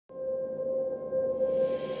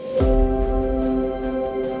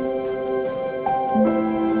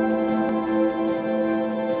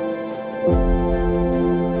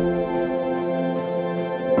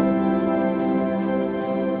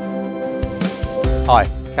Hi,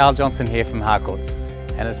 Carl Johnston here from Harcourts,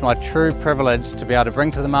 and it's my true privilege to be able to bring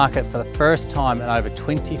to the market for the first time in over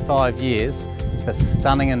 25 years this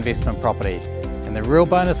stunning investment property. And the real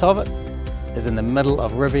bonus of it is in the middle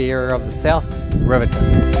of Riviera of the South,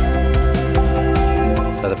 Riverton.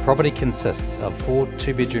 So the property consists of 4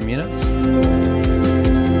 two-bedroom units,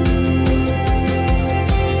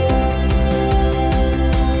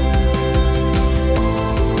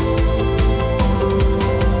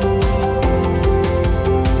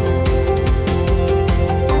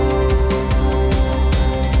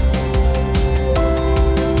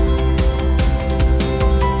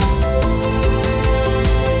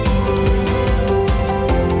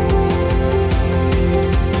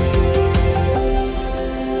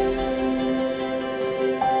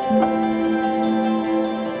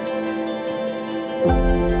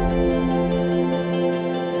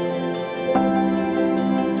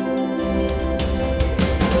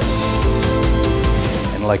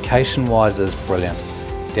 and location-wise is brilliant.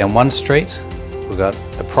 Down one street we've got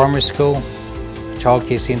a primary school, a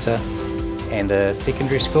childcare centre and a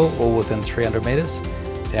secondary school, all within 300 metres.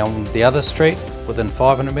 Down the other street within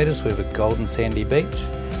 500 metres we have a golden sandy beach,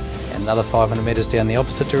 and another 500 metres down the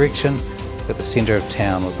opposite direction we've got the centre of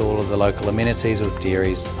town with all of the local amenities with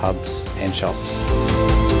dairies, pubs and shops.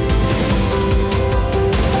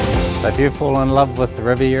 So if you've fallen in love with the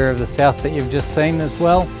Riviera of the South that you've just seen as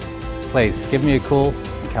well, please give me a call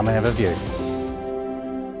and come and have a view.